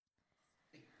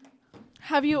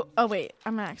Have you... Oh, wait.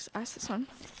 I'm going to ask this one.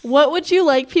 What would you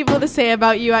like people to say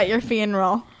about you at your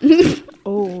funeral?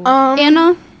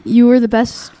 Anna, you were the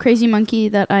best crazy monkey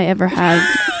that I ever had.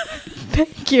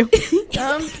 Thank you.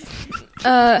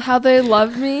 How they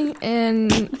love me and...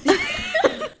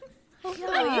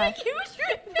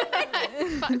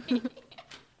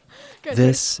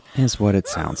 This is what it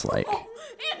sounds like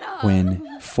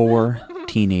when 4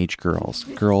 teenage girls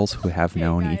who have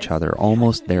known each other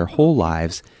almost their whole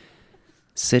lives,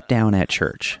 sit down at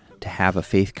church to have a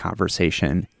faith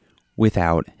conversation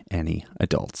without any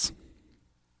adults.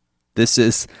 This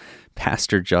is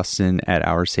Pastor Justin at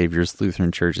Our Savior's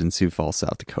Lutheran Church in Sioux Falls,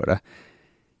 South Dakota,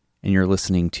 and you're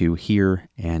listening to Hear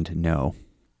and Know.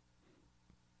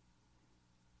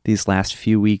 These last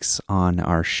few weeks on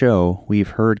our show, we've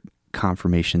heard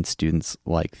confirmation students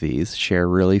like these share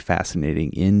really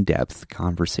fascinating, in-depth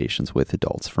conversations with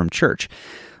adults from church,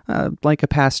 like a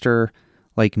pastor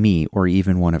like me or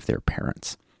even one of their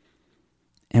parents.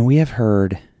 And we have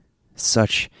heard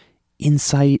such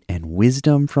insight and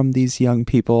wisdom from these young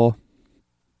people.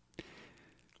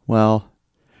 Well,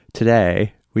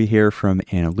 today we hear from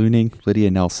Anna Leuning,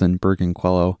 Lydia Nelson, Bergen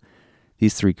Quello.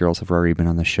 These 3 girls have already been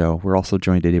on the show. We're also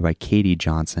joined today by Katie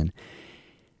Johnson.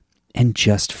 And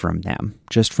just from them,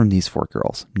 just from these 4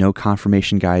 girls, no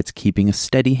confirmation guides keeping a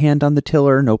steady hand on the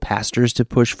tiller, no pastors to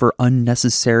push for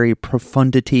unnecessary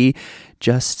profundity,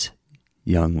 just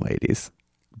young ladies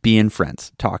being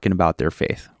friends, talking about their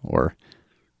faith, or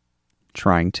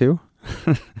trying to.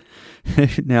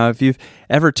 Now, if you've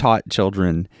ever taught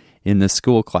children in the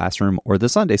school classroom or the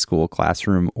Sunday school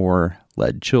classroom, or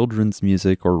led children's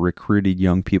music or recruited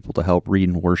young people to help read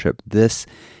and worship, this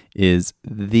is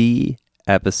the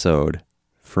episode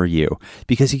for you,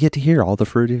 because you get to hear all the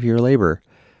fruit of your labor.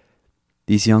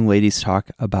 These young ladies talk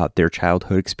about their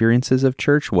childhood experiences of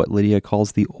church, what Lydia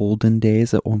calls the olden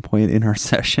days at one point in our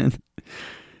session.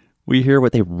 We hear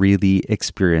what they really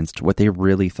experienced, what they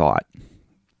really thought.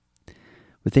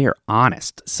 But they are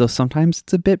honest, so sometimes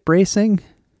it's a bit bracing.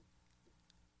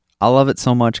 I love it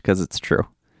so much because it's true.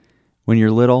 When you're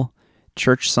little,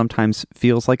 church sometimes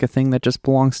feels like a thing that just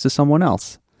belongs to someone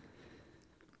else.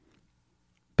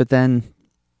 But then,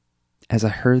 as I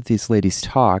heard these ladies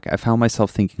talk, I found myself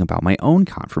thinking about my own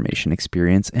confirmation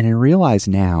experience, and I realize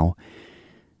now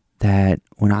that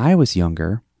when I was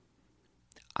younger,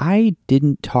 I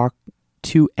didn't talk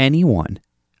to anyone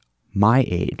my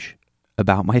age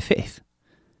about my faith.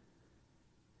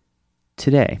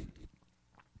 Today,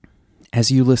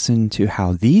 as you listen to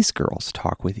how these girls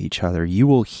talk with each other, you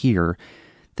will hear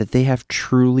that they have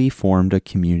truly formed a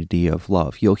community of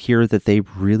love. You'll hear that they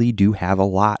really do have a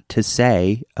lot to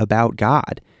say about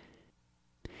God.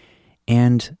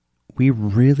 And we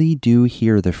really do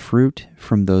hear the fruit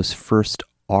from those first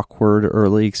awkward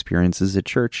early experiences at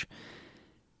church.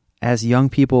 As young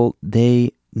people,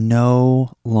 they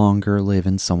no longer live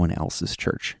in someone else's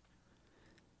church.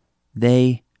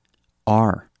 They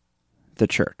are the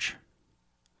church.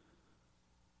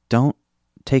 Don't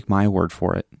take my word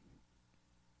for it.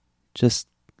 Just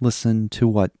listen to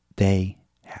what they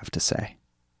have to say.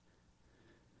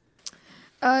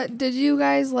 Did you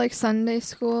guys like Sunday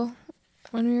school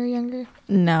when we were younger?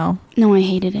 No. No, I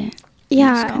hated it.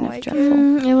 Yeah, It was kind of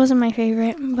dreadful. it wasn't my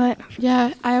favorite, but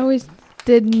Yeah, I always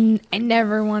did. I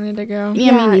never wanted to go.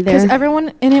 Yeah, me neither. Because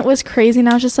everyone in it was crazy, and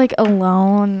I was just like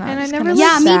alone. And I was never kinda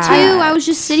Yeah, me sad. too. I was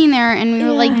just sitting there, and we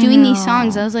were like Yeah, doing I these know.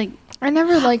 songs. I was like, I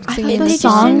never liked I singing thought the the just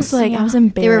sing- songs, like, I was yeah.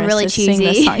 embarrassed They were really to sing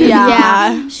the cheesy. song.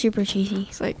 yeah, super cheesy.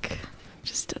 It's like,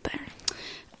 just stood there.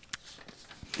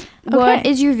 "What Okay.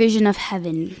 is your vision of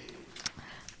heaven?"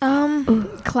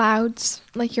 Clouds.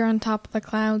 Like you're on top of the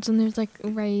clouds, and there's like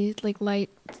rays, like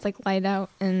light. It's like light out,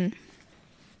 and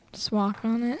just walk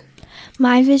on it.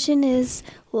 My vision is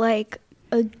like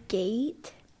a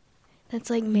gate that's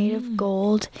like made of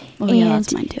gold. Oh, and yeah,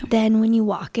 that's mine too. then when you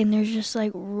walk in, there's just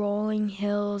like rolling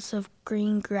hills of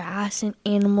green grass and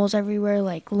animals everywhere,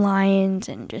 like lions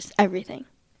and just everything.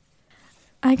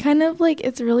 I kind of like,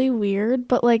 it's really weird,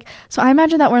 but like, so I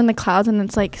imagine that we're in the clouds and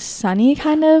it's like sunny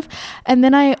kind of. And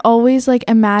then I always like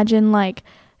imagine like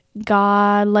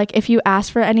God, like if you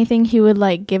ask for anything, he would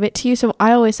like give it to you. So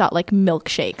I always thought like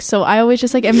milkshakes. So I always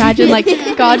just like imagine like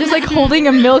God just like holding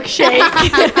a milkshake.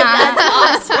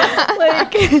 That's awesome.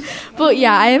 Like, but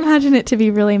yeah, I imagine it to be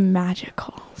really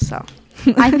magical. So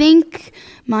I think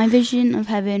my vision of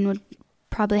heaven would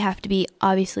probably have to be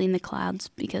obviously in the clouds,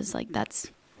 because like that's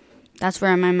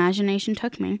where my imagination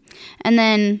took me. And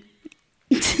then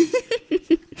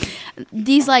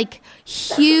these like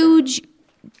huge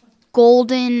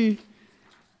golden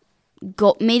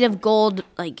made of gold,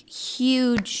 like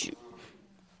huge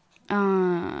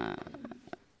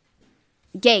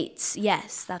gates.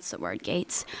 Yes, that's the word,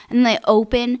 gates. And they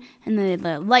open, and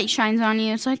the light shines on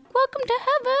you. It's like, welcome to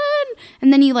heaven.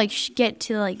 And then you like get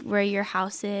to like where your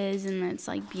house is, and it's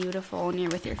like beautiful, and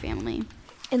you're with your family.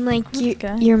 And like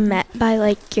good. you're met by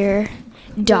like your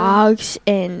dogs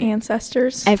and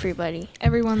Ancestors. everybody.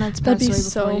 Everyone that's That'd passed be away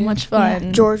so before you. much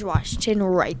fun. George Washington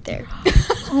right there.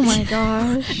 Oh my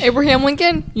gosh. Abraham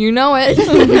Lincoln, you know it.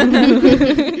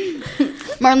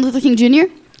 Martin Luther King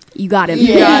Jr., you got him.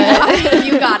 You got it.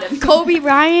 You got him. Kobe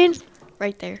Bryant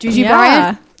right there. Gigi Yeah.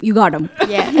 Bryant, you got him.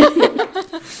 Yeah.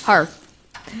 Her.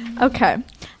 Okay.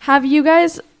 Have you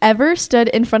guys ever stood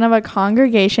in front of a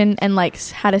congregation and like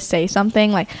had to say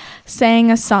something, like sang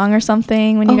a song or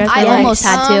something when you guys were I like, almost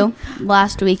had to.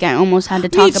 Last week, I almost had to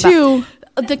talk Me about too.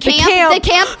 the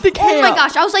camp. The Oh my camp.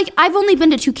 gosh! I was like, I've only been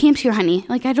to 2 camps here, honey.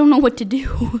 Like, I don't know what to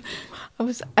do. I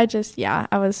was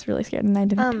really scared and I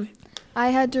didn't. I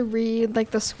had to read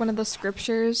like one of the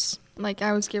scriptures. Like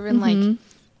I was given like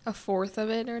a fourth of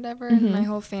it or whatever, and my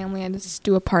whole family had to just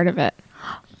do a part of it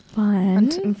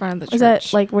Fun. in front of the church. Was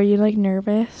that like, were you like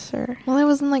nervous or? Well, I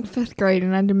was in like 5th grade,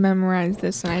 and I had to memorize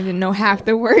this, and I didn't know half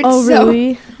the words. Oh, so-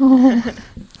 really? Oh.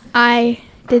 I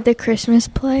did the Christmas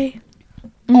play.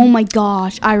 Oh my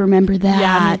gosh, I remember that.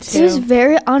 Yeah, me It was too.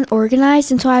 very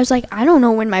unorganized, and so I was like, I don't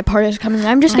know when my part is coming.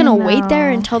 I'm just I gonna wait there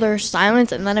know. until there's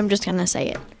silence, and then I'm just gonna say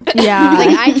it. Yeah.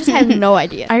 Like I just had no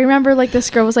idea. I remember like this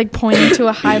girl was like pointing to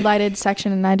a highlighted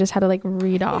section and I just had to like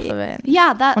read off of it.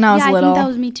 Yeah, that. When I was I little. think that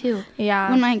was me too. Yeah.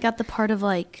 When I got the part of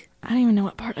like, I don't even know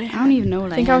what part I I had. don't even know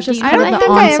what I think had. I was just Do you I part don't of know?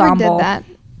 the think I ever ensemble. did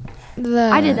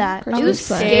that. I did that. It Christmas was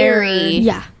play. scary.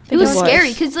 Yeah. It was It was. scary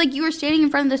because like you were standing in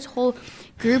front of this whole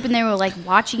group and they were like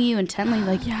watching you intently.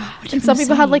 Like, Yeah. what And you some gonna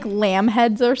people had say? like lamb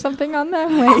heads or something on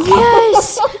them. Like,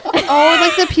 Yes. Oh,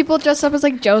 like the people dressed up as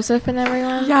like Joseph and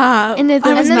everyone. yeah. And then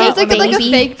I was And then not it was like a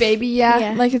baby. fake baby, yeah,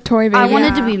 Yeah. like a toy baby. I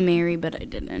wanted to Yeah. be Mary, but I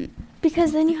didn't.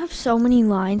 Because then you have so many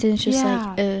lines, and it's just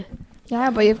like,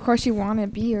 Yeah, but of course you want to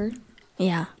be her.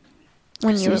 yeah.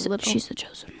 When you were She's, little. she's the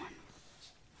chosen one.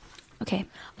 Okay.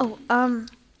 Oh,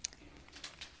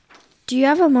 do you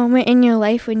have a moment in your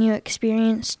life when you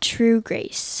experienced true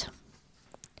grace?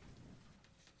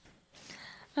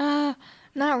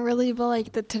 Not really, but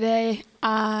like today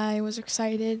I was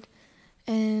excited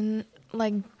and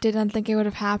like didn't think it would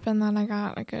have happened that I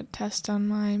got a good test on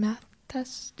my math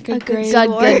test. Good grade.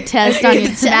 Good test on your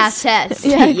math test.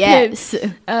 Yeah, yes.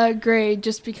 Grade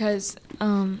just because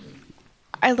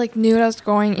I like knew what I was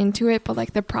going into it, but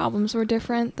like the problems were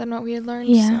different than what we had learned.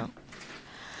 Yeah. So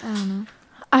I don't know.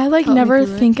 I like Help me never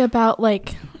through it. think about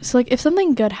like, so like if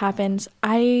something good happens,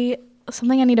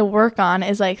 something I need to work on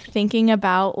is like thinking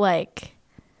about like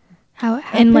How it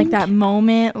happened? in like that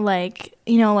moment, like,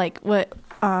 you know, like what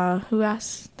who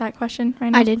asked that question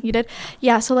right now? I did. You did?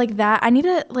 Yeah, so like that I need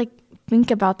to like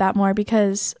think about that more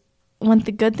because when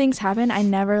the good things happen, I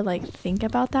never like think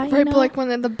about that, you Right, know? but like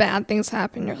when the bad things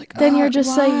happen, you're like, Then "Oh, you're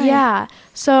just why?" like, yeah.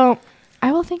 So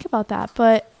I will think about that,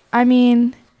 but I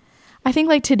mean, I think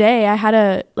like today I had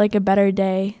a better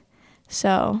day.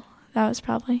 So that was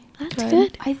probably That's good.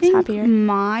 good. I think happier.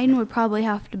 mine would probably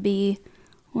have to be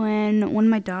when one of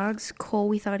my dogs, Cole,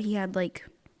 we thought he had like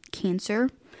cancer.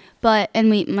 My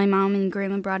mom and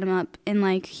grandma brought him up and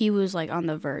like he was like on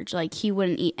the verge. Like he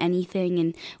wouldn't eat anything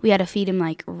and we had to feed him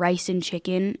like rice and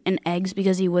chicken and eggs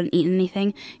because he wouldn't eat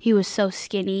anything. He was so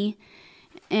skinny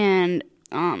and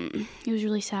it was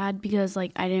really sad because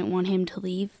like I didn't want him to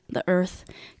leave the earth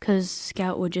because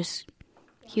Scout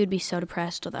he would be so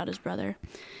depressed without his brother.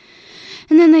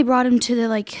 And then they brought him to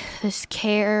this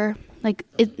care, like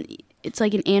it's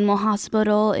like an animal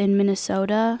hospital in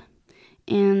Minnesota,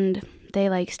 and they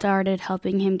like started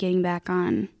helping him getting back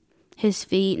on his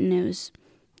feet, and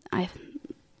I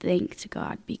thanked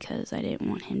God because I didn't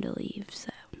want him to leave. So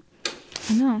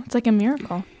I know. It's like a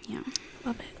miracle. yeah,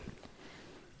 Love it.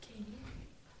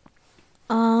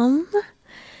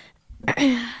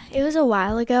 It was a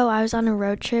while ago. I was on a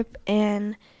road trip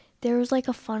and there was like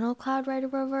a funnel cloud right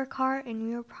above our car, and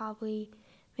we were probably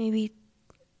maybe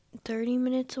 30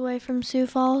 minutes away from Sioux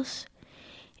Falls,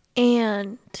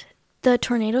 and the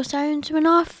tornado sirens went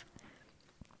off,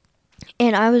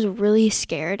 and I was really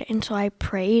scared, and so I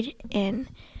prayed, and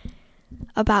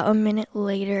about a minute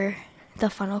later the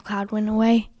funnel cloud went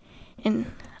away, and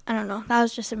I don't know, that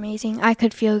was just amazing. I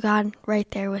could feel God right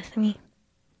there with me.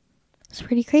 It's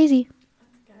pretty crazy.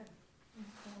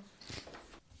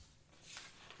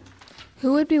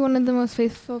 Who would be one of the most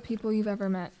faithful people you've ever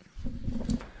met?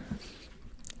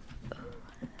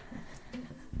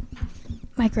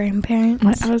 My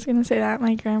grandparents. I was gonna say that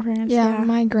my grandparents. Yeah,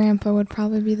 my grandpa would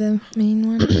probably be the main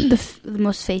one. the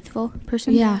most faithful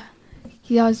person. Yeah.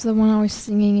 He was the one always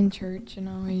singing in church and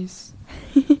always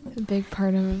a big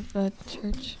part of the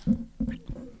church.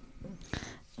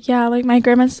 Yeah, like my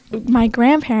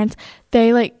grandparents,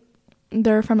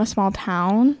 they're from a small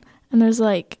town, and there's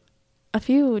like a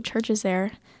few churches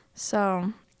there.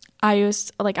 So I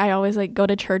always like go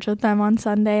to church with them on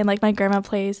Sunday, and like my grandma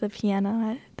plays the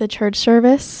piano at the church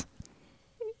service.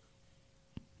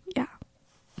 Yeah.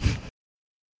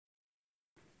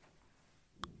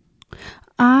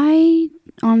 I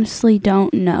honestly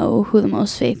don't know who the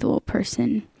most faithful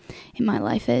person in my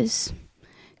life is.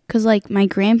 Because, like, my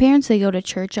grandparents, they go to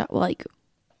church. Like,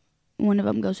 one of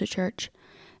them goes to church.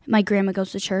 My grandma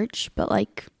goes to church. But,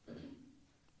 like,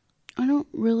 I don't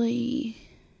really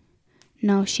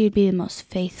know. She'd be the most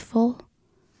faithful.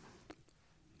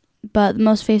 But the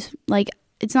most like,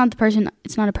 it's not a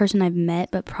person I've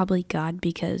met, but probably God,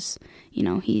 because, you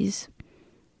know, he's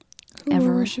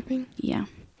We're worshiping. Yeah.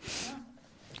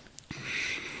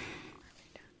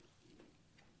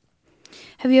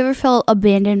 Have you ever felt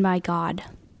abandoned by God?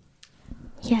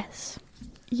 Yes.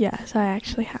 Yes, I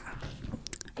actually have.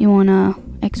 You want to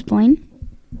explain?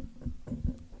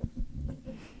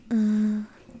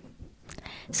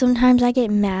 Sometimes I get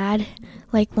mad,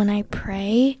 like when I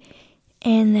pray,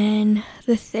 and then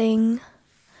the thing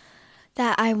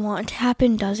that I want to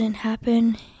happen doesn't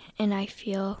happen, and I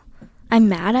feel I'm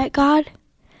mad at God.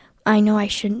 I know I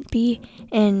shouldn't be,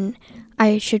 and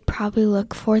I should probably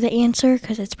look for the answer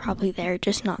because it's probably there,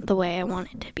 just not the way I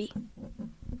want it to be.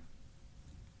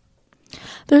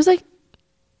 There's like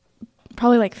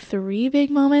probably like 3 big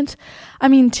moments. I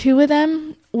mean, 2 of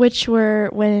them, which were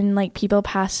when like people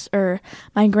passed, or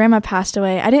my grandma passed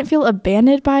away. I didn't feel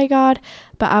abandoned by God,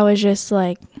 but I was just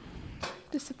like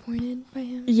Disappointed by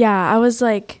him. yeah, I was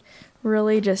like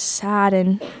really just sad,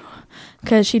 and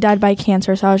because she died by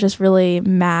cancer, so I was just really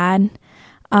mad.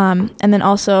 And then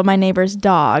also my neighbor's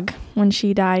dog when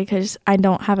she died, because I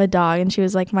don't have a dog, and she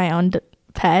was like my own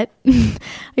pet. I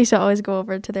used to always go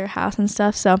over to their house and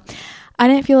stuff, so I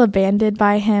didn't feel abandoned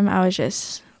by him. I was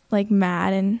just like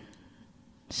mad and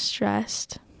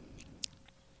stressed.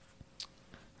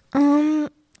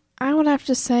 I would have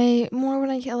to say more when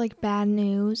I get like bad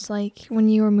news, like when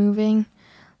you were moving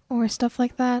or stuff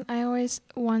like that. I always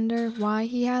wonder why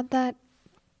he had that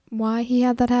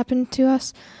happen to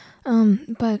us.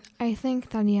 But I think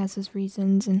that he has his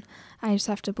reasons, and I just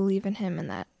have to believe in him and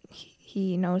that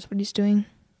he knows what he's doing.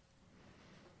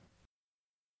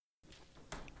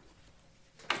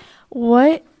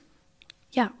 What?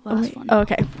 Yeah, last one. Oh,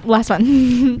 okay, last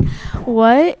one.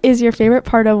 What is your favorite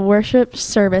part of worship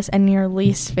service and your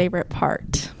least favorite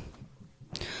part?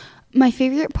 My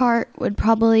favorite part would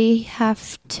probably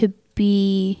have to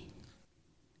be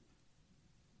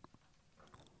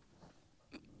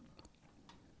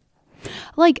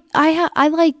like I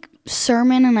like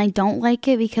sermon, and I don't like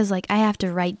it because like I have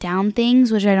to write down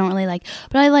things, which I don't really like,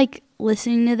 but I like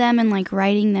listening to them and like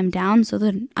writing them down so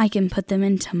that I can put them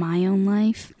into my own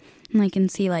life, and I can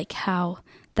see like how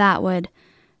I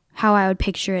would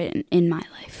picture it in my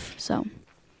life. So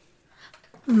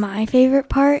My favorite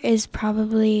part is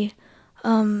probably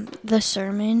the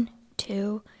sermon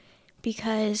too,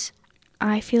 because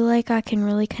I feel like I can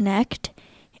really connect,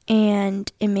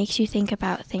 and it makes you think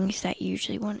about things that you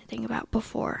usually want to think about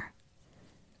before.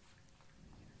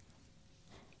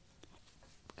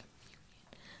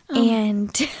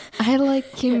 And I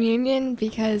like communion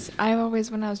because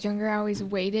when I was younger, I always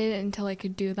waited until I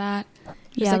could do that. It was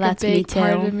yeah, like that's a big me too.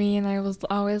 part of me, and I was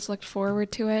always looked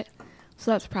forward to it.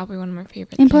 So that's probably one of my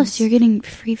favorite And things. plus, you're getting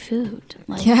free food.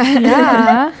 Like,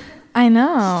 Yeah, I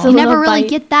know. you never little really bite.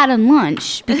 get that on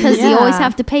lunch because you Yeah. always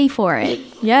have to pay for it.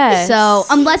 Yes. So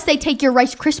unless they take your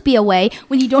Rice Krispie away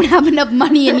when you don't have enough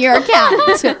money in your account.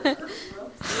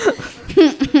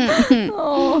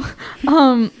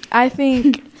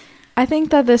 I think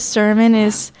that this sermon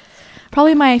is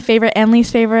probably my favorite and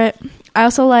least favorite. I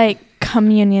also like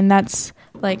communion. That's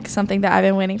like something that I've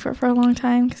been waiting for a long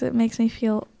time because it makes me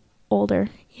feel older.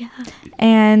 yeah.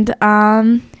 And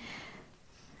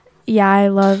yeah, I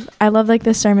love like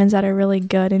the sermons that are really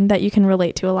good and that you can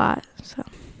relate to a lot. So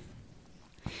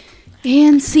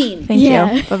And scene. thank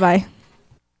Yeah. you. Bye-bye.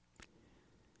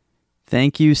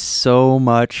 Thank you so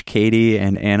much, Katie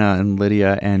and Anna and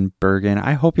Lydia and Bergen.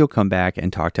 I hope you'll come back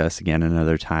and talk to us again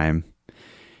another time.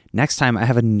 Next time, I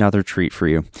have another treat for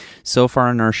you. So far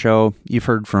on our show, you've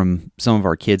heard from some of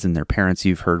our kids and their parents.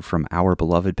 You've heard from our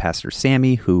beloved Pastor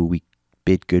Sammy, who we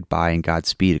bid goodbye and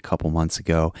Godspeed a couple months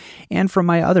ago, and from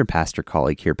my other pastor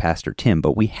colleague here, Pastor Tim.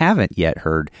 But we haven't yet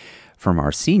heard from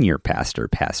our senior pastor,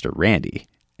 Pastor Randy.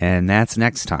 And that's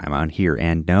next time on Hear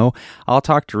and Know. I'll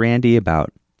talk to Randy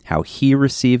about how he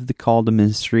received the call to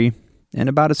ministry, and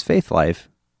about his faith life,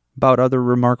 about other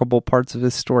remarkable parts of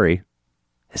his story.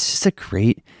 It's just a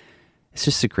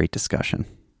great discussion.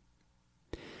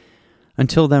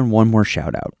 Until then, one more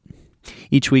shout out.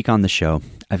 Each week on the show,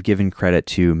 I've given credit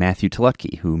to Matthew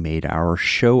Tulutke, who made our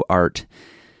show art.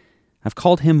 I've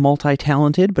called him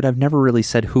multi-talented, but I've never really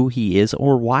said who he is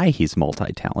or why he's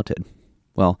multi-talented.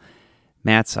 Well,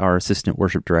 Matt's our assistant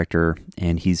worship director,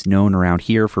 and he's known around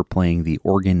here for playing the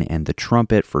organ and the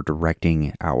trumpet, for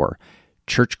directing our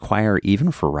church choir,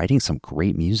 even for writing some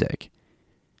great music.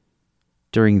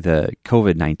 During the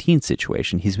COVID-19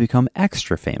 situation, he's become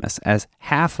extra famous as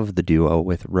half of the duo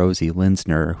with Rosie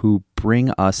Linsner, who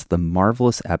bring us the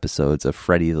marvelous episodes of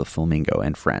Freddie the Flamingo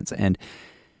and Friends. And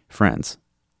friends,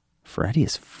 Freddie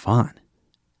is fun.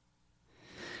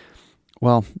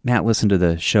 Well, Matt listened to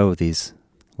the show these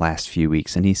last few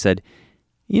weeks, and he said,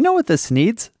 you know what this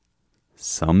needs?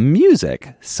 Some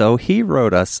music. So he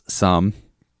wrote us some,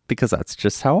 because that's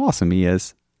just how awesome he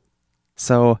is.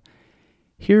 So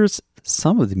here's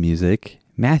some of the music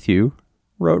Matthew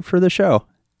wrote for the show.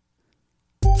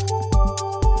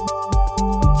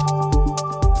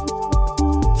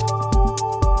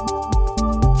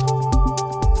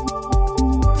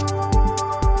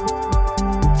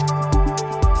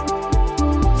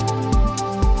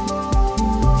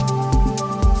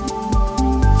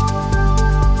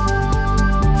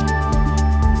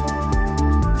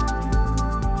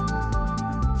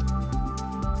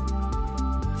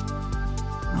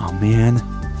 Man,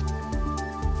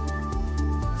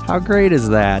 how great is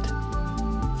that?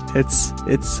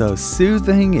 It's so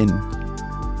soothing and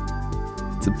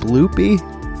it's a bloopy.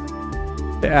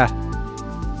 Yeah,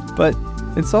 but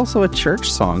it's also a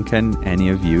church song. Can any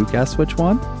of you guess which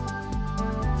one?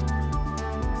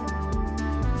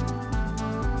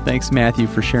 Thanks, Matthew,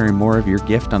 for sharing more of your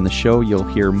gift on the show. You'll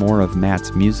hear more of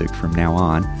Matt's music from now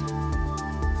on.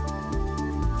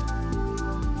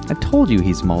 I told you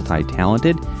he's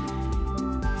multi-talented.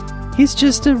 He's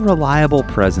just a reliable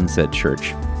presence at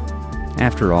church.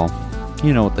 After all,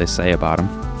 you know what they say about him.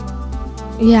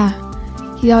 Yeah,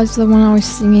 he was the one always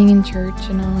singing in church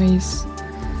and always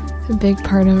a big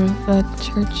part of the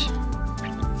church.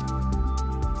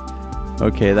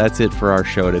 Okay, that's it for our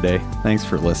show today. Thanks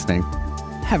for listening.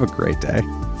 Have a great day.